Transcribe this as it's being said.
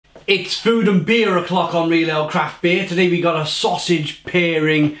It's food and beer o'clock on Real Ale Craft Beer. Today we got a sausage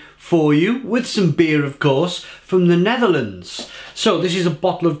pairing for you with some beer, of course, from the Netherlands. So this is a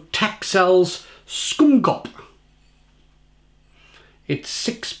bottle of Texels Skuumkoppe. It's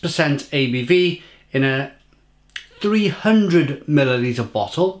 6% ABV in a 300 milliliter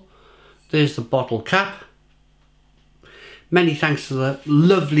bottle. There's the bottle cap. Many thanks to the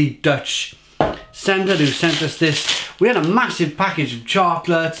lovely Dutch sender who sent us this. We had a massive package of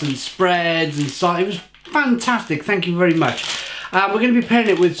chocolates and spreads and so it was fantastic. Thank you very much. We're going to be pairing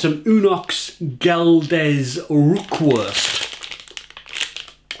it with some Unox Gelderse Rookworst.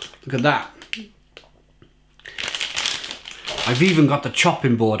 Look at that. I've even got the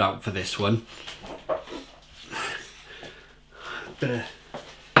chopping board out for this one. Bit of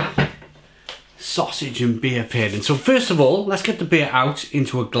sausage and beer pairing. So first of all, let's get the beer out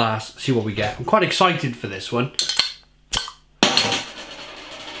into a glass, see what we get. I'm quite excited for this one.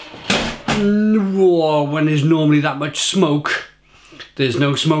 Whoa, when there's normally that much smoke, there's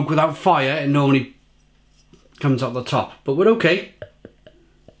no smoke without fire. It normally comes out the top, but we're okay.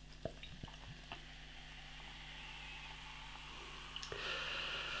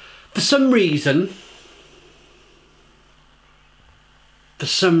 For some reason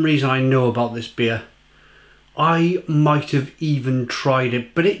I know about this beer. I might have even tried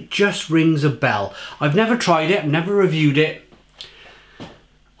it, but it just rings a bell. I've never tried it, I've never reviewed it.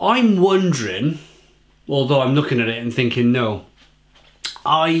 I'm wondering, although I'm looking at it and thinking no,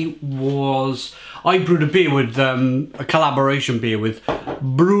 I brewed a beer with, a collaboration beer with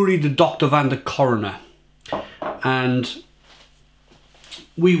Brewery de Dr. van de Coroner. And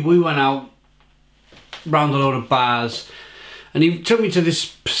we went out, round a load of bars, and he took me to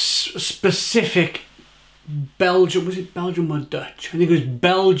this specific Belgian, was it Belgium or Dutch? I think it was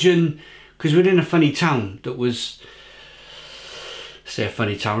Belgian, because we're in a funny town that was, say a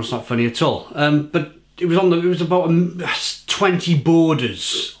funny town, it's not funny at all. But it was about 20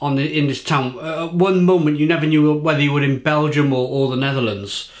 borders in this town. At one moment you never knew whether you were in Belgium or the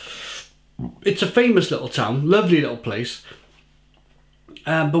Netherlands. It's a famous little town, lovely little place.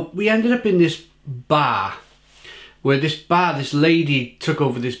 But we ended up in this bar, where this lady took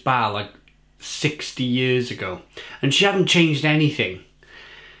over this bar like 60 years ago, and she hadn't changed anything.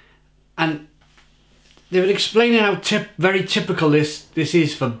 And they were explaining how very typical this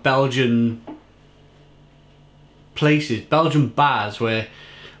is for Belgian places, Belgian bars, where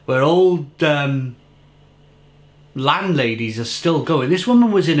old landladies are still going. This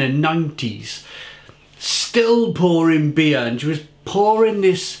woman was in her 90s, still pouring beer, and she was pouring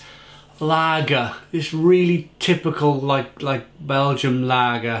this lager, this really typical like Belgian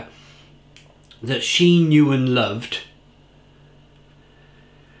lager that she knew and loved,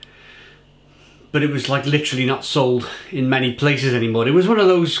 but it was like literally not sold in many places anymore. It was one of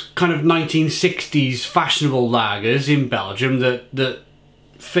those kind of 1960s fashionable lagers in Belgium that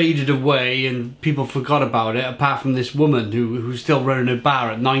faded away and people forgot about it, apart from this woman who's still running a bar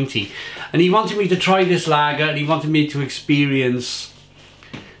at 90. And he wanted me to try this lager, and he wanted me to experience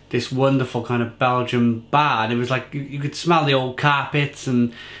this wonderful kind of Belgian bar. And it was like, you could smell the old carpets,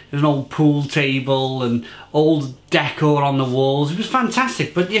 and there's an old pool table and old decor on the walls. It was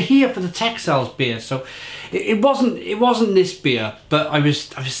fantastic. But you're here for the Texels beer, so it wasn't this beer. But I was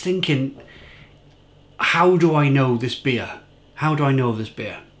thinking, how do I know this beer? How do I know this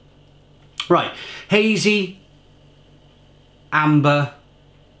beer? Right, hazy, amber,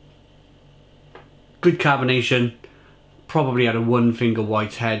 good carbonation. Probably had a one finger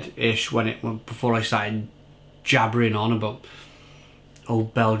whitehead-ish before I started jabbering on about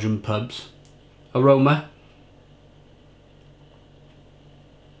old Belgian pubs. Aroma.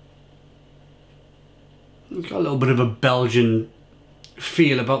 It's got a little bit of a Belgian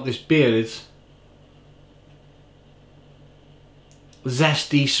feel about this beer. It's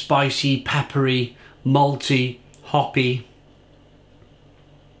zesty, spicy, peppery, malty, hoppy,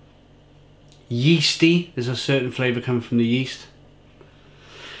 yeasty. There's a certain flavour coming from the yeast.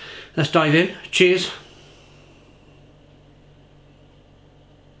 Let's dive in. Cheers.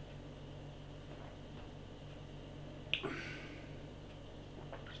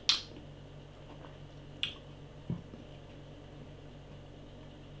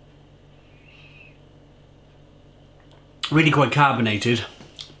 Really quite carbonated.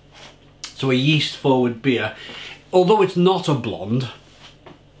 So a yeast forward beer. Although it's not a blonde,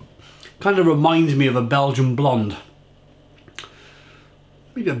 kind of reminds me of a Belgian blonde.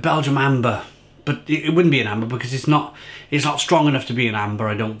 Maybe a Belgian amber, but it wouldn't be an amber because it's not strong enough to be an amber,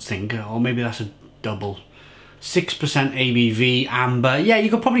 I don't think. Or maybe that's a double. 6% ABV, amber. Yeah, you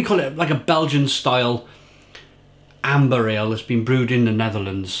could probably call it like a Belgian style amber ale that's been brewed in the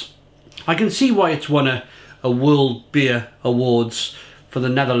Netherlands. I can see why it's won a World Beer Awards for the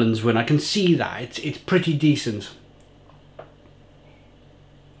Netherlands win. I can see that. It's pretty decent.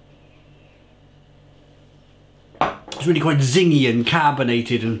 It's really quite zingy and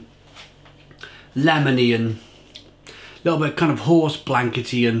carbonated and lemony and a little bit kind of horse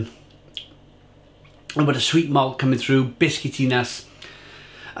blankety and a little bit of sweet malt coming through, biscuitiness,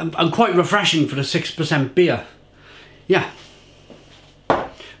 and quite refreshing for the 6% beer. Yeah.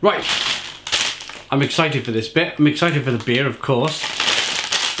 Right. I'm excited for this bit. I'm excited for the beer, of course.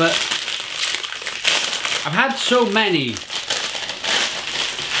 But I've had so many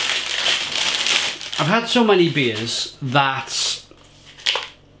beers that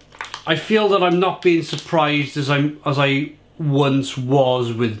I feel that I'm not being surprised as I once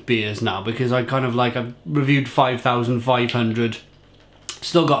was with beers now, because I kind of like, I've reviewed 5,500,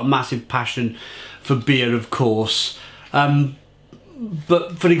 still got a massive passion for beer, of course.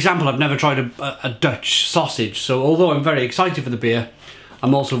 But for example, I've never tried a Dutch sausage, so although I'm very excited for the beer,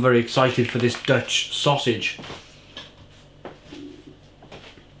 I'm also very excited for this Dutch sausage.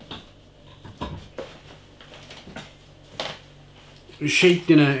 Shaped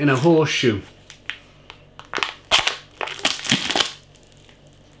in a horseshoe.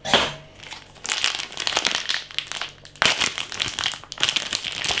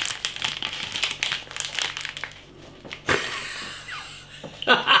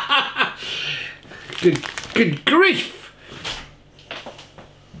 Good grief!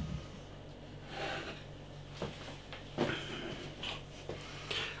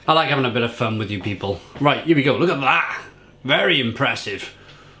 I like having a bit of fun with you people. Right, here we go. Look at that. Very impressive.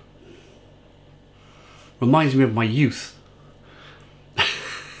 Reminds me of my youth.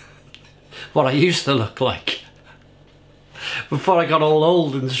 What I used to look like before I got all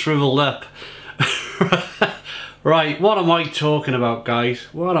old and shriveled up. Right, what am I talking about, guys?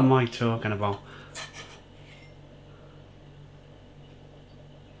 What am I talking about?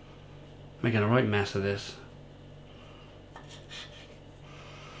 Making a right mess of this.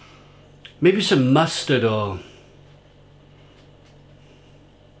 Maybe some mustard or...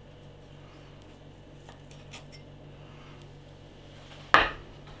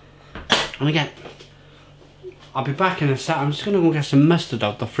 And again, I'll be back in a sec. I'm just going to go get some mustard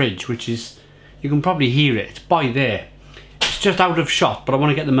out the fridge, which is, you can probably hear it. It's by there. It's just out of shot, but I want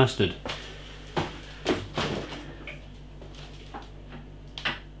to get the mustard.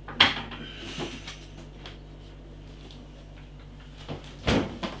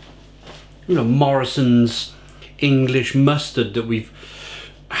 You know, Morrison's English mustard that we've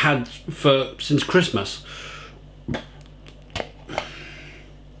had since Christmas.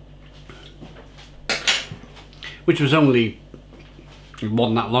 Which was only, it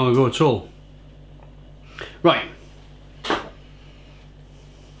wasn't that long ago at all. Right.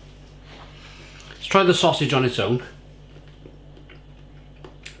 Let's try the sausage on its own.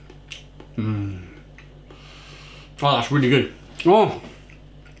 Oh, that's really good. Oh.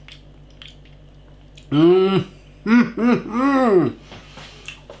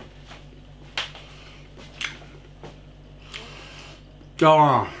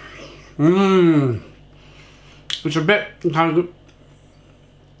 Oh. It's a bit kind of,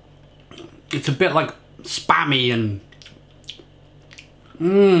 it's a bit like spammy and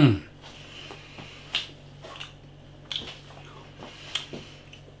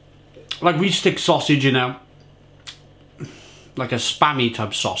like we stick sausage in a, like a spammy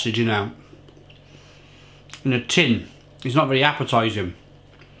type sausage in a tin. It's not very appetizing.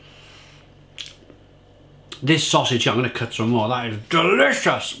 This sausage, I'm going to cut some more. That is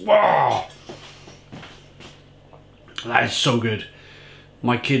delicious. Wow. That is so good.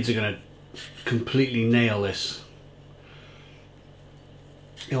 My kids are going to completely nail this.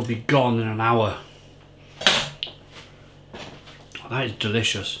 It'll be gone in an hour. Oh, that is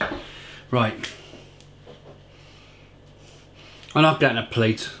delicious. Right. I'm not getting a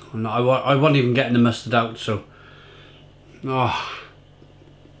plate. I wasn't even getting the mustard out, so... Oh.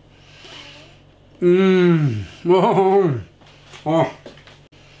 Oh. Oh.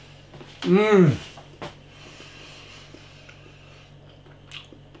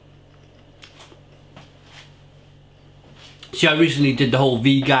 See, I recently did the whole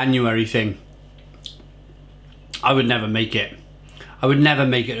veganuary thing. I would never make it. I would never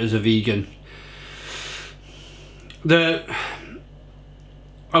make it as a vegan. I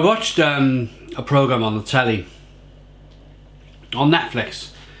watched a program on the telly, on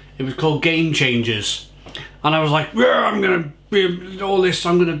Netflix. It was called Game Changers. And I was like, yeah, I'm gonna be all this,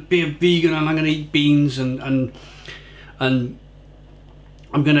 I'm gonna be a vegan and I'm gonna eat beans and I'm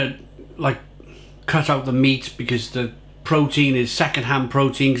gonna like cut out the meat because the protein is second-hand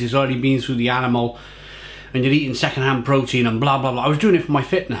protein because it's already been through the animal, and you're eating second-hand protein and blah blah blah. I was doing it for my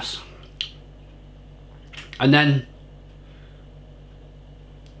fitness, and then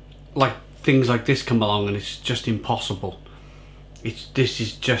like things like this come along and it's just impossible. This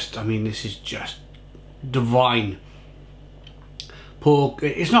is just divine. Pork,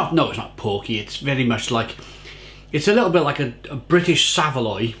 it's not porky, it's very much like, it's a little bit like a British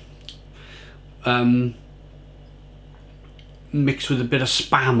Savoy mixed with a bit of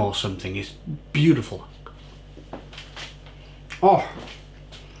spam or something. It's beautiful. Oh,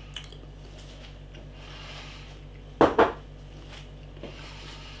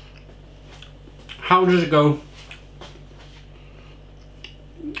 how does it go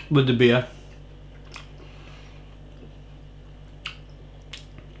with the beer?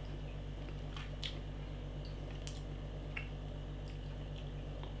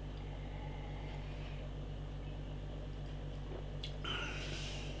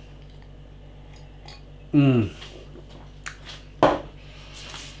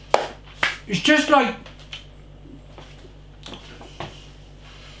 It's just like,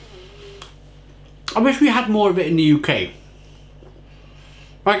 I wish we had more of it in the UK.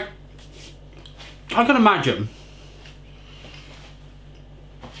 Like, I can imagine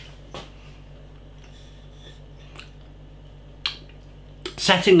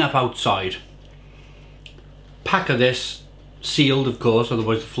setting up outside, pack of this, sealed of course,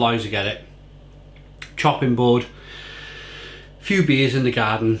 otherwise the flies will get it, chopping board, few beers in the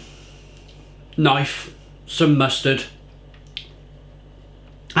garden, knife, some mustard,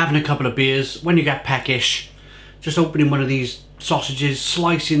 having a couple of beers. When you get peckish, just opening one of these sausages,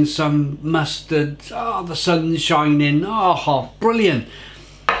 slicing some mustard. Oh, the sun's shining. Oh, brilliant.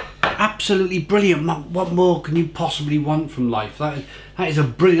 Absolutely brilliant. What more can you possibly want from life? That is a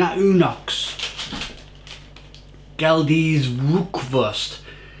brilliant. That Unox Gelderse Rookworst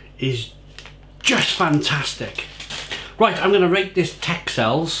is just fantastic. Right, I'm going to rate this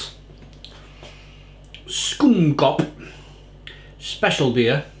Texels Skuumkoppe special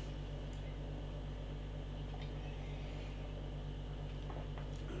beer.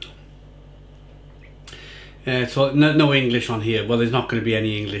 So no English on here. Well, there's not going to be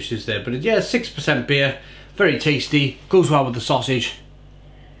any English, is there? But yeah, 6% beer, very tasty, goes well with the sausage.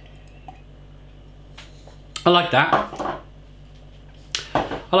 I like that.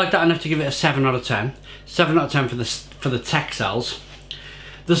 I like that enough to give it a 7 out of 10. 7 out of 10 for the Texels.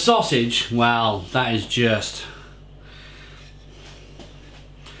 The sausage, well, that is just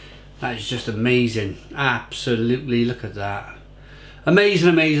amazing. Absolutely, look at that. Amazing,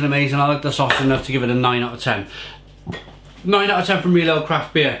 amazing, amazing. I like the sausage enough to give it a 9 out of 10. 9 out of 10 from Real Ale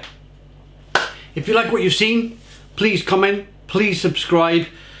Craft Beer. If you like what you've seen, please comment, please subscribe,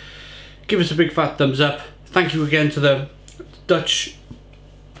 give us a big fat thumbs up. Thank you again to the Dutch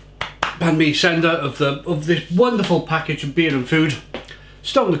sender of this wonderful package of beer and food.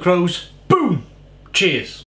 Stone the Crows. Boom! Cheers.